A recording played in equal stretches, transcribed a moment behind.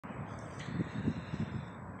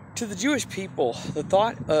To the Jewish people, the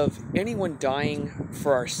thought of anyone dying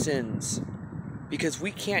for our sins because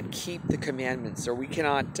we can't keep the commandments or we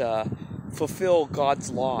cannot fulfill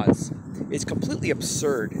God's laws is completely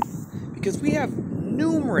absurd, because we have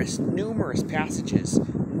numerous passages,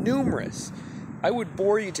 numerous. I would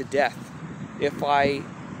bore you to death if I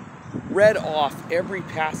read off every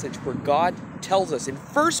passage where God tells us in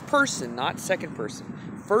first person, not second person,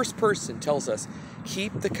 first person tells us,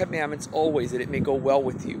 keep the commandments always, that it may go well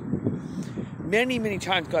with you. Many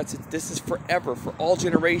times God says, this is forever, for all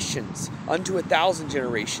generations, unto 1,000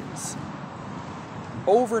 generations.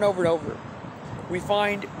 Over and over and over. We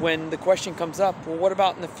find when the question comes up, well, what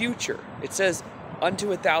about in the future? It says, unto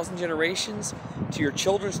 1,000 generations, to your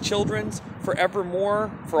children's children's,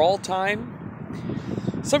 forevermore, for all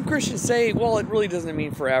time. Some Christians say, well, it really doesn't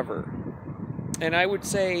mean forever. And I would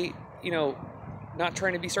say, not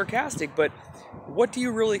trying to be sarcastic, but what do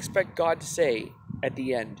you really expect God to say at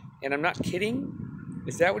the end? And I'm not kidding.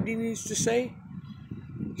 Is that what he needs to say?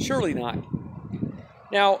 Surely not.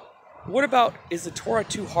 Now, what about, is the Torah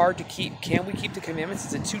too hard to keep? Can we keep the commandments?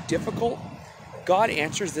 Is it too difficult? God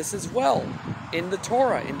answers this as well in the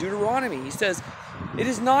Torah, in Deuteronomy. He says, it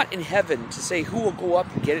is not in heaven to say who will go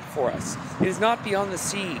up and get it for us. It is not beyond the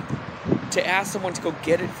sea to ask someone to go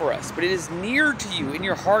get it for us. But it is near to you, in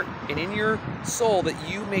your heart and in your soul, that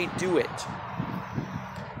you may do it.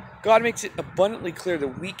 God makes it abundantly clear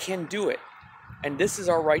that we can do it. And this is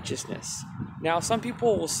our righteousness. Now, some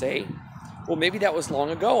people will say, well, maybe that was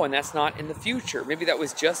long ago and that's not in the future. Maybe that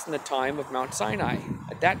was just in the time of Mount Sinai,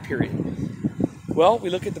 at that period. Well,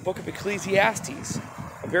 we look at the book of Ecclesiastes,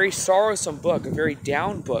 a very sorrowsome book, a very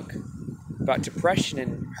down book about depression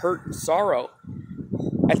and hurt and sorrow.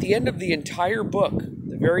 At the end of the entire book,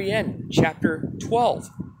 the very end, chapter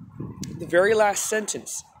 12, the very last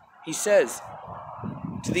sentence, he says,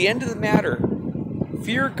 to the end of the matter,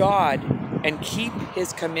 fear God and keep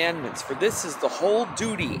his commandments, for this is the whole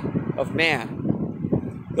duty of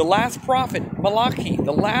man. The last prophet, Malachi,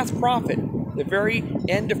 the last prophet, the very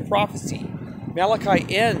end of prophecy, Malachi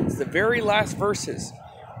ends the very last verses.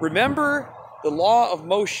 Remember the law of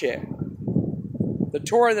Moshe, the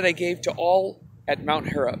Torah that I gave to all at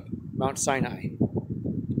Mount Horeb, Mount Sinai.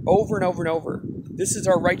 Over and over and over. This is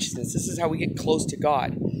our righteousness. This is how we get close to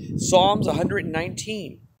God. Psalms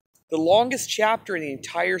 119, the longest chapter in the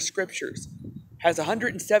entire scriptures, has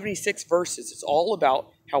 176 verses. It's all about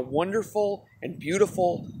how wonderful and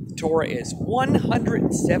beautiful the Torah is.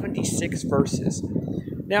 176 verses.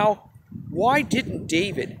 Now, why didn't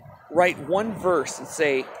David write one verse and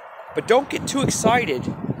say, but don't get too excited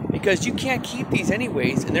because you can't keep these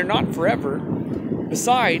anyways and they're not forever.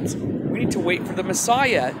 Besides, we need to wait for the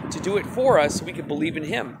Messiah to do it for us so we can believe in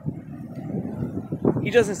him. He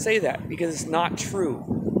doesn't say that because it's not true.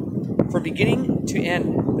 From beginning to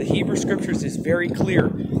end, the Hebrew Scriptures is very clear.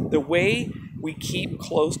 The way we keep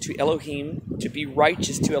close to Elohim, to be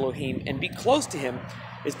righteous to Elohim, and be close to him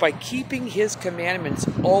is by keeping his commandments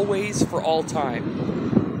always for all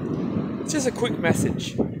time. It's just a quick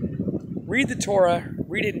message. Read the Torah,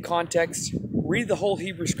 read it in context, read the whole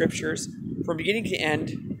Hebrew Scriptures. From beginning to end,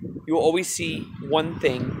 you will always see one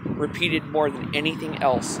thing repeated more than anything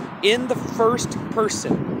else. In the first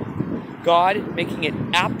person, God making it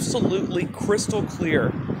absolutely crystal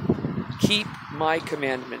clear, keep my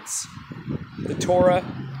commandments. The Torah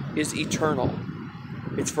is eternal.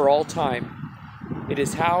 It's for all time. It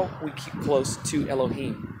is how we keep close to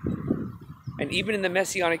Elohim. And even in the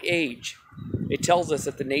Messianic age, it tells us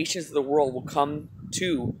that the nations of the world will come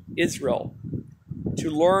to Israel to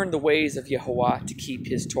learn the ways of Yehovah, to keep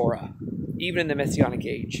his Torah, even in the Messianic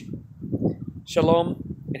age.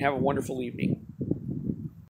 Shalom, and have a wonderful evening.